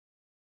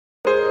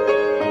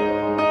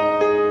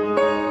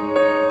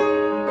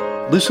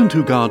Listen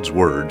to God's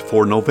Word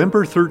for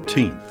November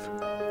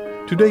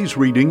 13th. Today's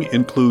reading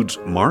includes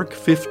Mark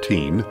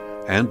 15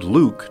 and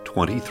Luke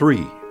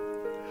 23.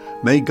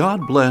 May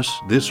God bless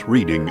this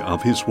reading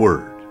of His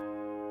Word.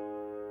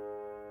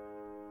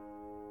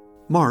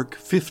 Mark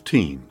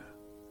 15.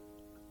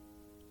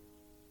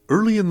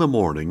 Early in the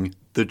morning,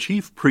 the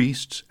chief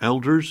priests,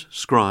 elders,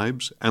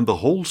 scribes, and the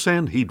whole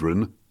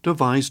Sanhedrin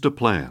devised a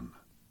plan.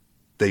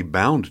 They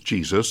bound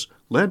Jesus,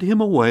 led him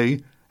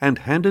away, and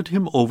handed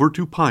him over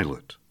to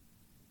Pilate.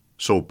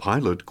 So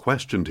Pilate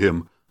questioned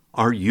him,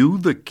 "Are you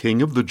the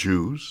king of the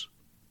Jews?"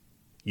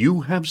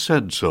 "You have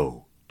said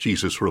so,"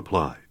 Jesus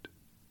replied.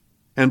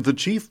 And the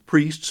chief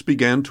priests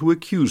began to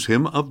accuse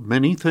him of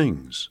many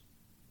things.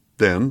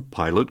 Then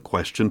Pilate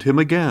questioned him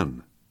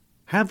again.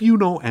 "Have you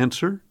no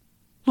answer?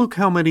 Look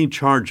how many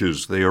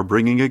charges they are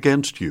bringing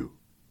against you."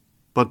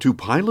 But to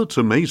Pilate's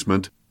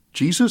amazement,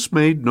 Jesus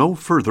made no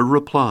further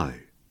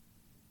reply.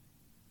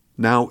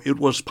 Now it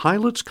was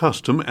Pilate's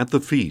custom at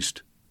the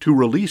feast to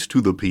release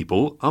to the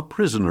people a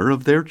prisoner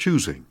of their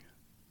choosing.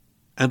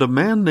 And a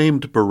man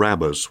named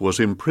Barabbas was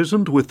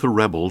imprisoned with the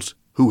rebels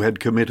who had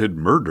committed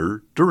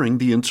murder during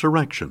the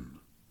insurrection.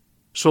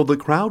 So the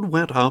crowd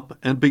went up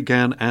and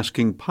began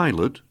asking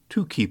Pilate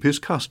to keep his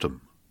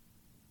custom.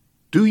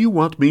 "Do you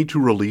want me to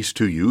release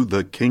to you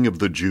the king of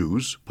the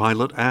Jews?"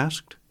 Pilate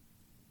asked.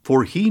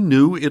 For he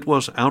knew it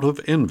was out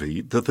of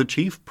envy that the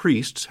chief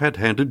priests had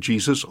handed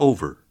Jesus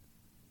over.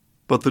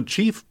 But the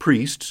chief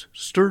priests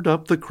stirred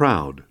up the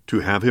crowd to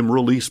have him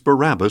release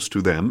Barabbas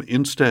to them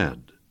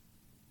instead.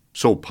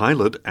 So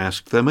Pilate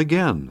asked them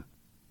again,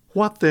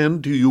 "What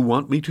then do you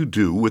want me to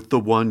do with the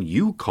one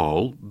you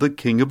call the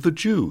King of the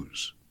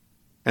Jews?"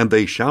 And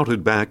they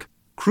shouted back,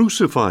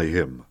 "Crucify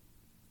him!"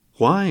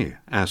 "Why?"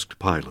 asked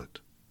Pilate.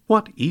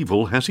 "What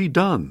evil has he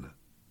done?"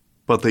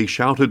 But they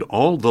shouted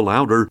all the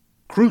louder,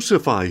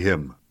 "Crucify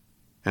him!"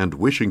 And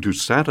wishing to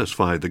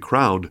satisfy the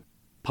crowd,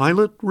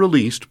 Pilate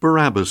released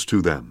Barabbas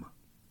to them.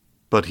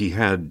 But he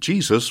had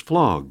Jesus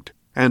flogged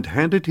and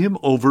handed him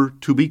over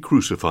to be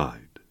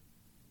crucified.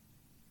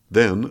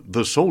 Then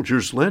the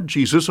soldiers led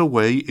Jesus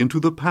away into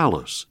the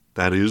palace,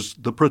 that is,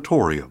 the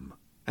praetorium,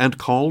 and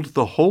called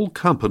the whole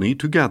company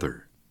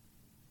together.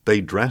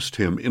 They dressed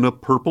him in a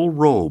purple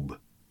robe,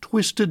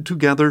 twisted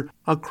together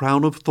a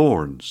crown of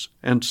thorns,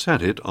 and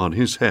set it on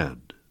his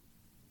head.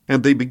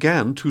 And they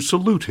began to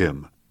salute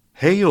him,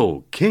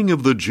 "Hail, King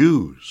of the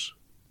Jews!"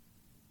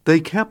 They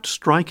kept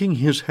striking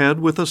his head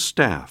with a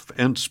staff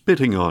and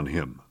spitting on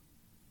him.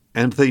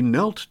 And they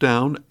knelt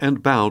down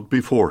and bowed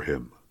before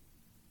him.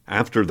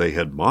 After they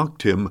had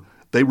mocked him,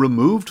 they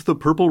removed the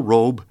purple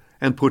robe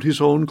and put his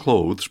own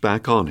clothes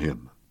back on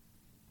him.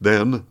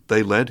 Then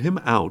they led him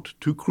out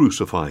to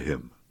crucify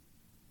him.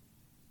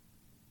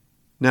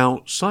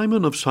 Now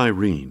Simon of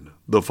Cyrene,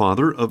 the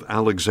father of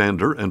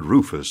Alexander and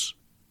Rufus,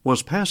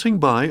 was passing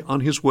by on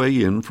his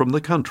way in from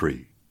the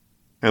country.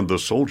 And the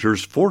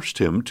soldiers forced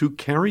him to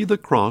carry the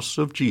cross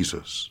of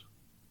Jesus.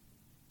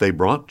 They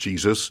brought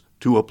Jesus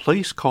to a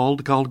place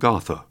called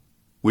Golgotha,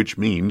 which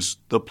means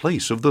the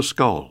place of the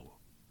skull.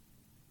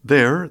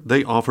 There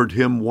they offered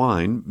him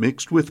wine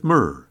mixed with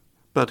myrrh,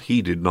 but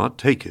he did not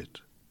take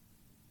it.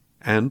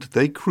 And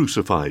they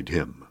crucified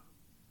him.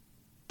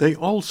 They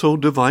also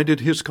divided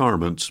his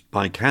garments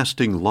by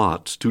casting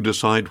lots to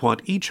decide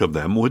what each of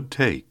them would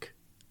take.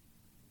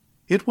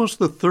 It was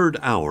the third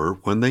hour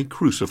when they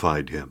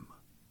crucified him.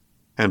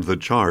 And the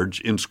charge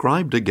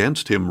inscribed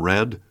against him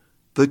read,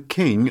 "The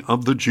King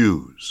of the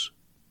Jews."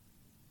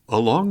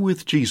 Along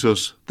with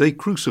Jesus they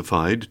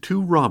crucified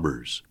two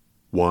robbers,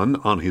 one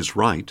on his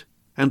right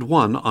and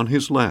one on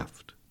his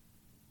left.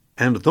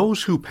 And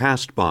those who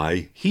passed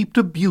by heaped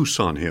abuse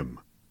on him,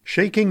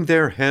 shaking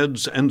their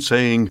heads and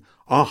saying,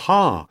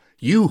 "Aha,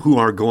 you who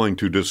are going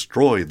to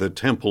destroy the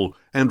temple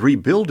and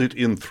rebuild it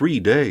in 3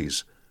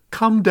 days,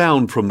 come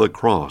down from the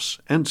cross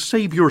and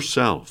save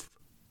yourself."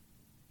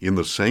 In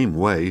the same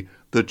way,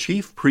 the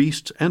chief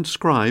priests and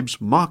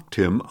scribes mocked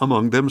him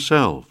among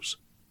themselves,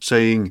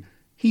 saying,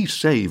 "He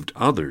saved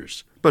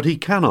others, but he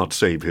cannot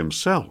save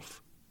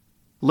himself.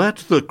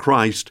 Let the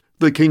Christ,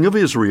 the King of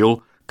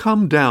Israel,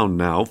 come down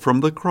now from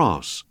the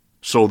cross,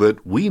 so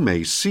that we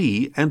may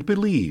see and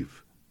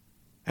believe."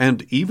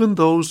 And even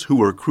those who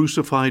were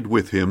crucified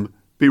with him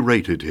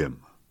berated him.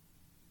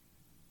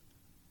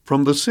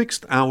 From the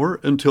 6th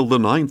hour until the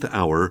 9th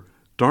hour,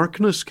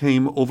 darkness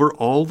came over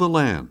all the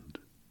land.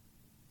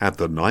 At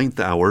the 9th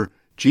hour,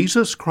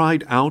 Jesus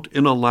cried out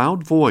in a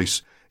loud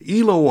voice,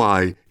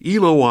 "Eloi,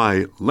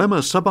 Eloi,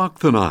 lema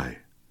sabachthani,"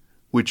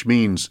 which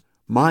means,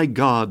 my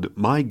God,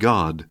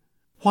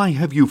 why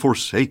have you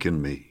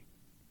forsaken me?"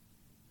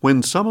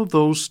 When some of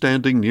those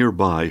standing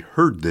nearby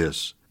heard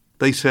this,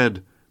 they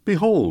said,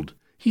 "Behold,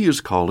 he is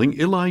calling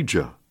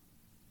Elijah."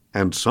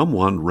 And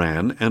someone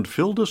ran and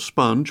filled a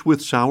sponge with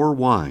sour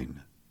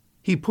wine.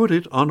 He put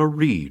it on a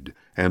reed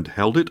and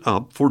held it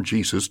up for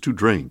Jesus to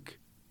drink,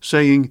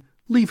 saying,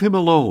 "Leave him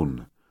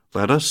alone.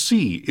 Let us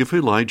see if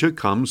Elijah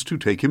comes to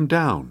take him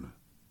down."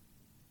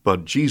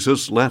 But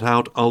Jesus let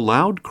out a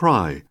loud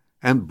cry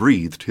and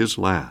breathed his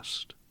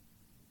last.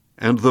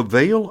 and the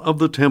veil of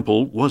the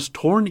temple was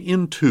torn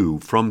in two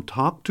from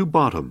top to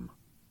bottom.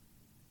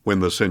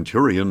 When the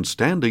centurion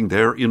standing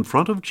there in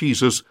front of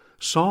Jesus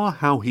saw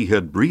how he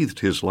had breathed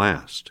his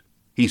last,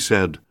 he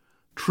said,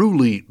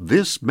 "Truly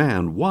this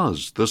man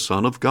was the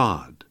Son of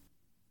God."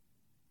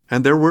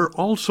 And there were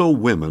also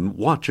women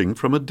watching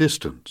from a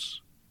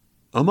distance.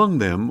 Among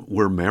them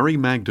were Mary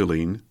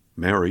Magdalene,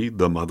 Mary,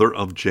 the mother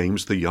of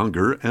James the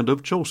Younger and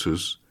of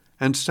Joseph,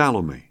 and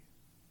Salome.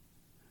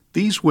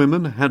 These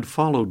women had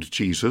followed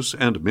Jesus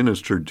and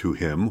ministered to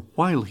him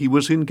while he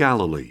was in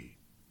Galilee.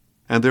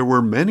 And there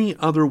were many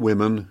other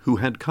women who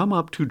had come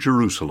up to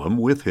Jerusalem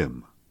with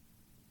him.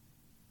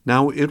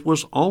 Now it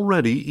was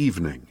already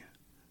evening,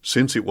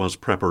 since it was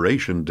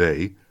preparation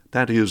day,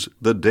 that is,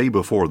 the day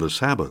before the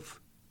Sabbath.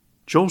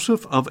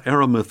 Joseph of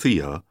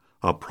Arimathea,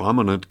 a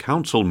prominent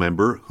council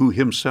member who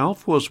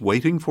himself was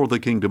waiting for the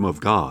kingdom of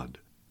God,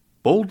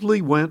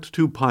 boldly went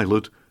to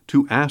Pilate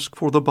to ask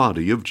for the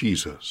body of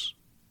Jesus.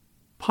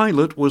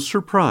 Pilate was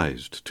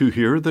surprised to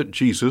hear that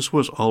Jesus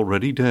was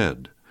already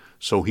dead,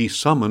 so he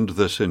summoned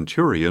the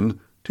centurion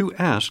to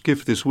ask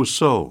if this was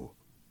so.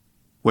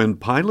 When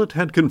Pilate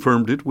had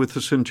confirmed it with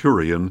the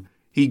centurion,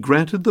 he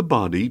granted the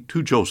body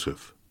to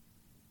Joseph.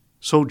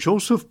 So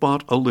Joseph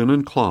bought a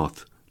linen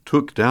cloth,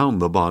 took down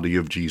the body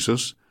of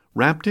Jesus,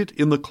 wrapped it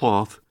in the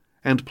cloth,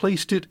 and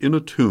placed it in a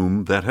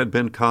tomb that had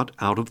been cut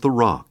out of the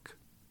rock.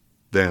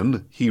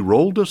 Then he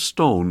rolled a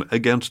stone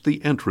against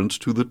the entrance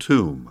to the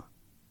tomb.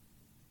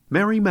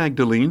 Mary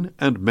Magdalene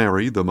and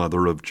Mary, the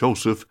mother of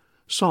Joseph,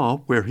 saw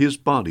where his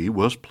body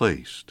was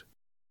placed.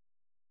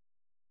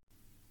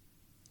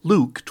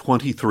 Luke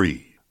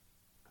 23.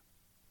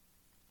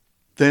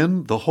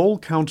 Then the whole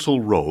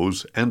council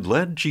rose and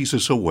led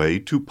Jesus away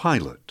to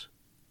Pilate.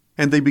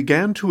 And they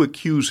began to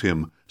accuse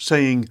him,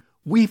 saying,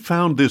 "We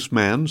found this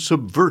man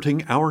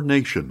subverting our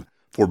nation,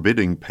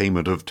 forbidding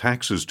payment of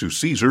taxes to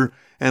Caesar,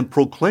 and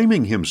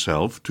proclaiming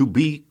himself to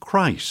be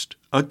Christ,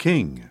 a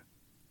king."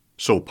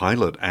 So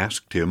Pilate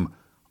asked him,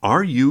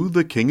 "Are you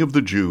the king of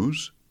the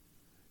Jews?"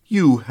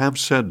 "You have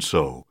said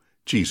so,"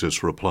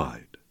 Jesus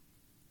replied.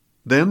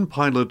 Then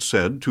Pilate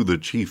said to the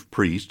chief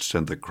priests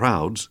and the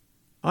crowds,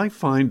 "I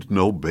find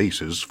no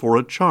basis for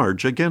a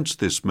charge against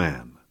this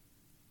man."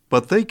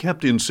 But they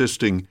kept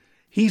insisting,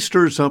 "He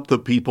stirs up the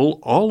people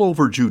all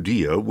over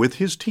Judea with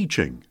his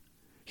teaching.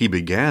 He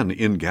began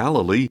in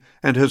Galilee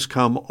and has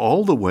come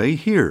all the way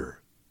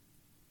here."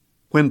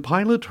 When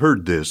Pilate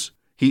heard this,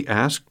 he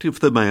asked if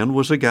the man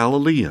was a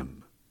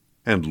Galilean.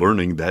 And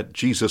learning that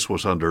Jesus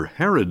was under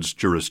Herod's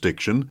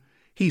jurisdiction,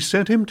 he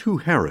sent him to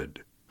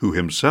Herod, who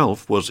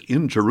himself was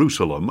in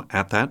Jerusalem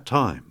at that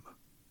time.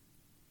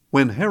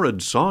 When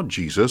Herod saw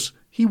Jesus,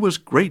 he was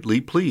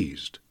greatly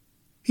pleased.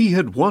 He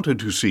had wanted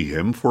to see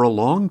him for a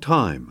long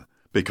time,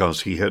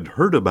 because he had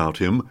heard about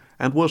him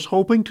and was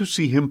hoping to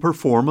see him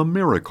perform a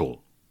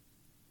miracle.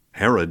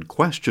 Herod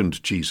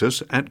questioned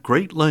Jesus at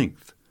great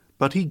length,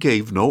 but he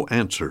gave no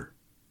answer.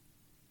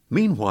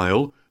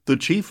 Meanwhile, the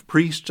chief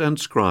priests and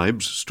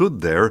scribes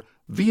stood there,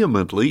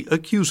 vehemently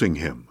accusing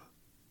him.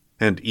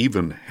 And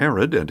even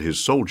Herod and his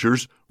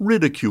soldiers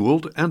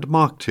ridiculed and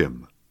mocked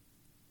him.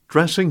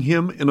 Dressing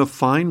him in a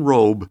fine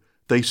robe,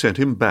 they sent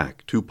him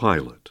back to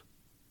Pilate.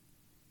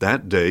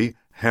 That day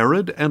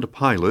Herod and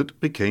Pilate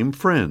became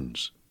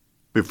friends.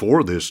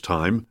 Before this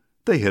time,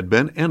 they had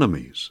been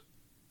enemies.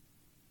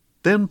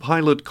 Then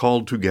Pilate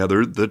called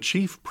together the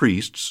chief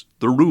priests,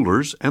 the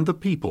rulers, and the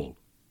people,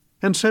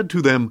 and said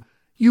to them,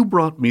 "You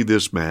brought me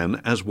this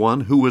man as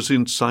one who was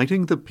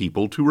inciting the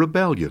people to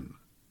rebellion.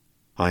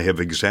 I have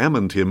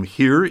examined him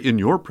here in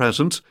your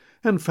presence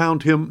and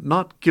found him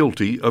not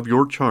guilty of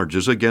your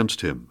charges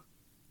against him.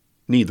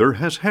 Neither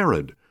has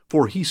Herod,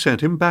 for he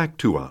sent him back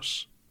to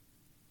us.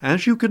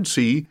 As you can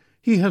see,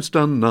 he has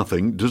done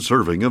nothing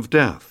deserving of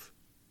death.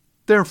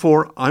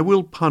 Therefore I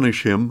will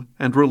punish him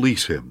and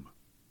release him."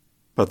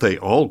 But they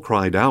all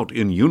cried out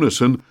in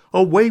unison,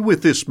 "Away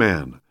with this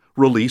man!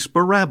 Release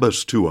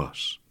Barabbas to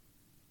us!"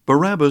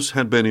 Barabbas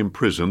had been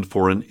imprisoned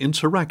for an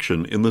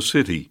insurrection in the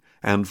city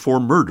and for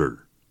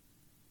murder.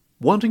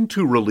 Wanting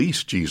to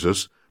release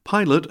Jesus,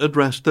 Pilate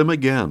addressed them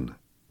again,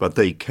 but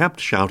they kept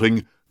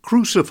shouting,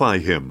 "Crucify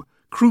him!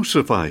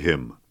 Crucify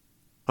him!"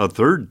 A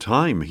third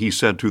time he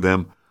said to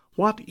them,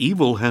 "What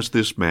evil has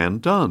this man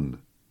done?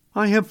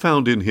 I have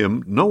found in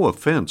him no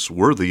offense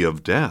worthy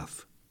of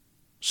death.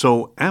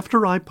 So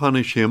after I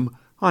punish him,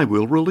 I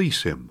will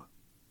release him."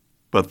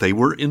 But they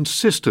were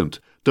insistent,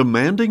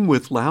 demanding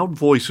with loud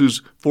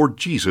voices for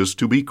Jesus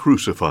to be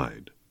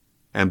crucified,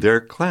 and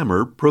their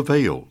clamor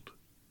prevailed.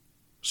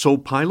 So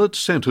Pilate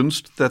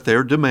sentenced that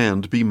their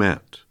demand be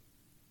met.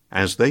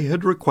 As they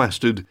had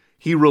requested,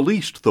 he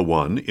released the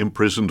one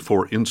imprisoned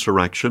for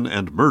insurrection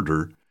and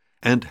murder,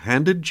 and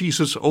handed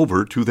Jesus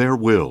over to their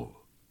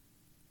will.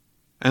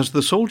 As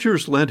the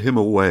soldiers led him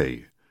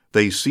away,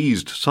 they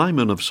seized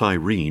Simon of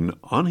Cyrene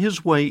on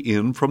his way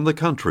in from the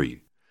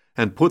country,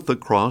 and put the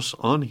cross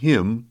on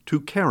him to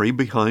carry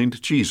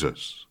behind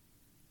Jesus.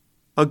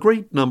 A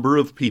great number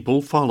of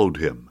people followed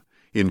him,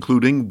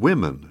 including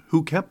women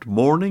who kept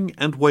mourning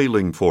and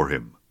wailing for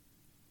him.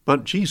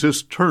 But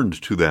Jesus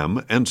turned to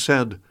them and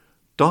said,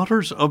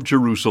 "Daughters of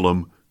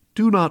Jerusalem,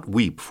 do not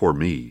weep for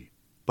me,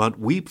 but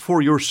weep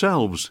for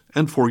yourselves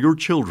and for your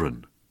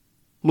children.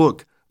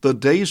 Look, the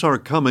days are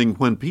coming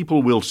when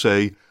people will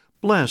say,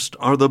 'Blessed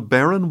are the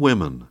barren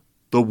women,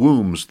 the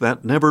wombs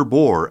that never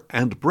bore,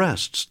 and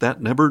breasts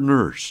that never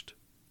nursed.'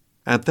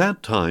 At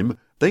that time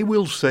they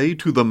will say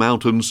to the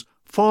mountains,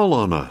 'Fall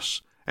on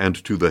us,'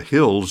 and to the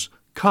hills,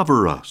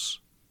 'Cover us.'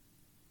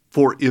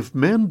 For if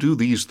men do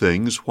these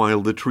things while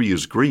the tree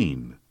is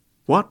green,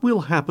 what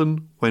will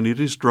happen when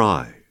it is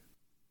dry?"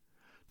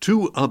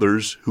 2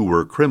 others who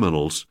were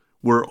criminals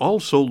were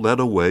also led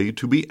away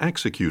to be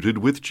executed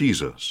with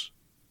Jesus.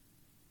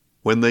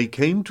 When they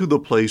came to the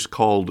place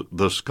called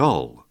the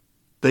Skull,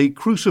 they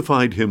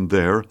crucified him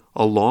there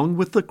along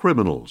with the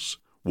criminals,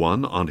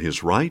 one on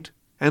his right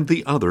and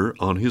the other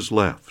on his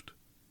left.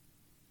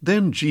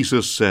 Then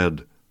Jesus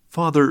said,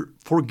 "Father,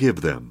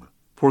 forgive them,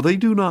 for they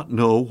do not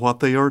know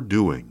what they are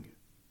doing."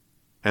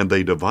 And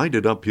they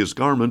divided up his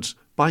garments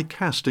by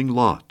casting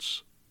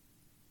lots.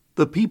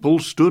 The people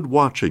stood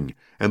watching,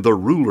 and the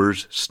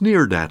rulers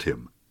sneered at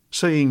him,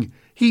 saying,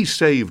 "He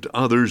saved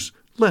others,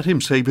 let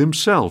him save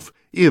himself,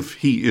 if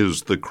he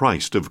is the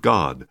Christ of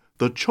God,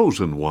 the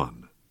chosen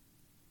one."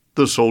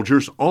 The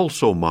soldiers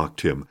also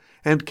mocked him,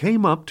 and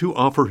came up to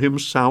offer him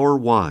sour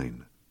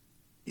wine.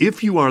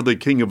 "If you are the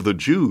king of the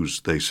Jews,"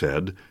 they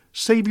said,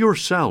 "save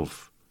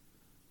yourself."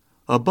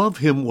 Above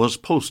him was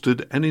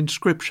posted an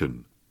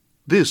inscription,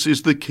 "This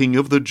is the King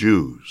of the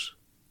Jews."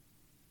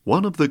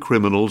 One of the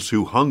criminals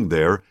who hung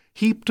there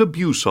heaped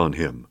abuse on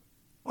him.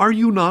 "Are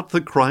you not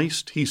the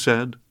Christ?" he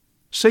said.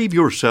 "Save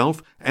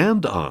yourself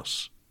and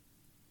us."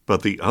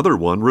 But the other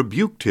one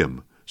rebuked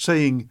him,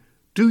 saying,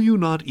 "Do you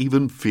not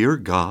even fear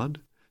God,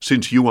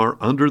 since you are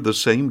under the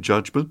same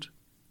judgment?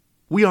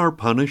 We are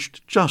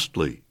punished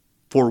justly,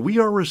 for we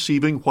are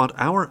receiving what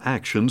our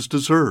actions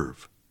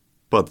deserve.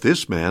 But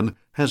this man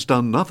has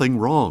done nothing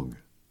wrong."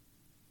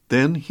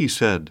 Then he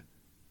said,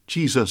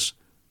 "Jesus,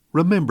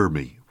 remember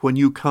me when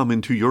you come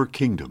into your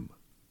kingdom."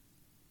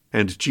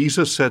 And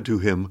Jesus said to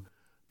him,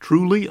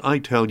 "Truly I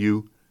tell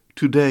you,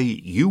 today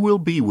you will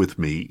be with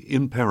me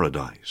in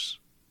paradise."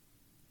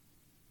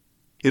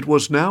 It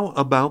was now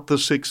about the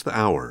 6th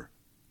hour,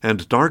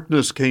 and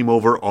darkness came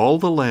over all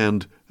the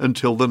land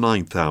until the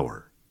 9th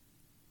hour.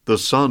 The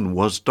sun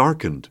was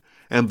darkened,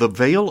 and the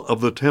veil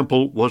of the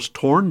temple was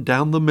torn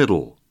down the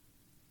middle.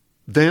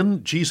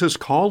 Then Jesus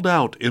called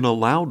out in a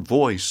loud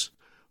voice,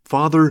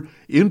 "Father,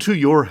 into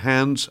your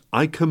hands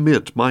I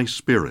commit my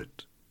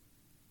spirit."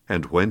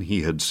 And when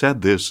he had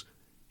said this,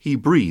 he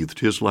breathed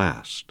his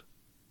last.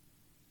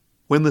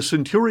 When the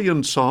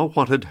centurion saw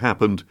what had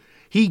happened,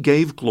 he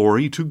gave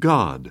glory to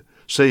God,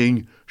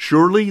 saying,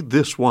 "Surely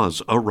this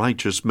was a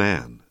righteous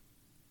man."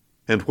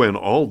 And when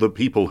all the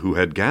people who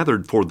had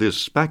gathered for this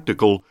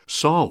spectacle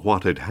saw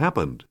what had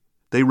happened,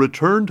 they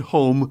returned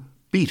home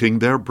beating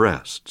their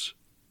breasts.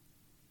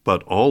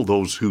 But all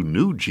those who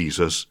knew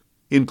Jesus,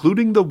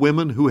 including the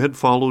women who had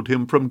followed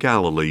him from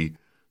Galilee,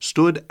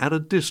 stood at a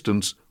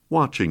distance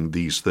watching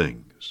these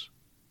things.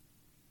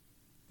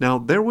 Now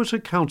there was a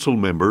council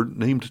member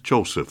named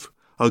Joseph,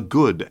 a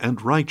good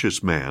and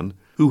righteous man,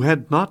 who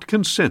had not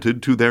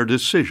consented to their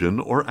decision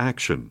or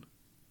action.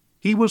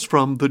 He was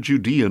from the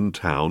Judean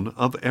town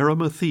of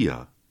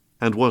Arimathea,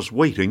 and was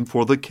waiting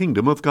for the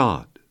kingdom of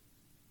God.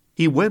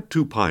 He went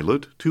to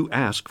Pilate to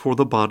ask for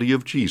the body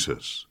of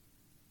Jesus.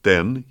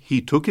 Then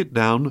he took it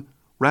down,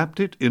 wrapped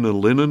it in a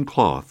linen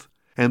cloth,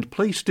 and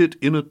placed it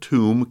in a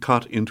tomb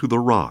cut into the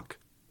rock,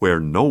 where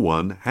no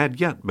one had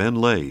yet been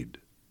laid.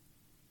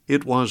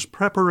 It was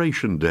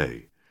Preparation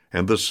Day,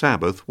 and the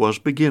Sabbath was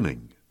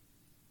beginning.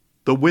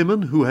 The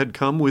women who had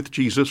come with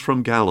Jesus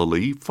from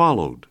Galilee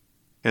followed,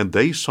 and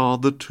they saw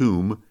the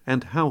tomb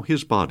and how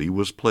his body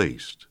was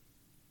placed.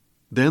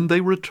 Then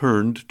they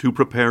returned to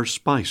prepare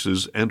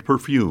spices and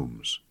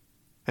perfumes,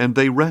 and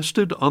they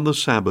rested on the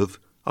Sabbath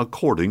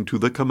according to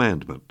the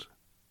commandment.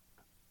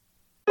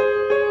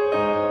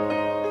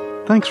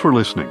 Thanks for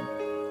listening,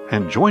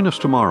 and join us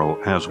tomorrow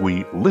as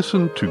we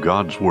listen to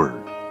God's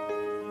Word.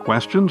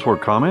 Questions or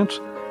comments?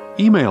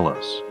 Email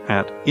us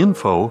at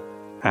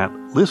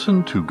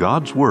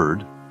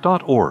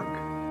info@listentogodsword.org.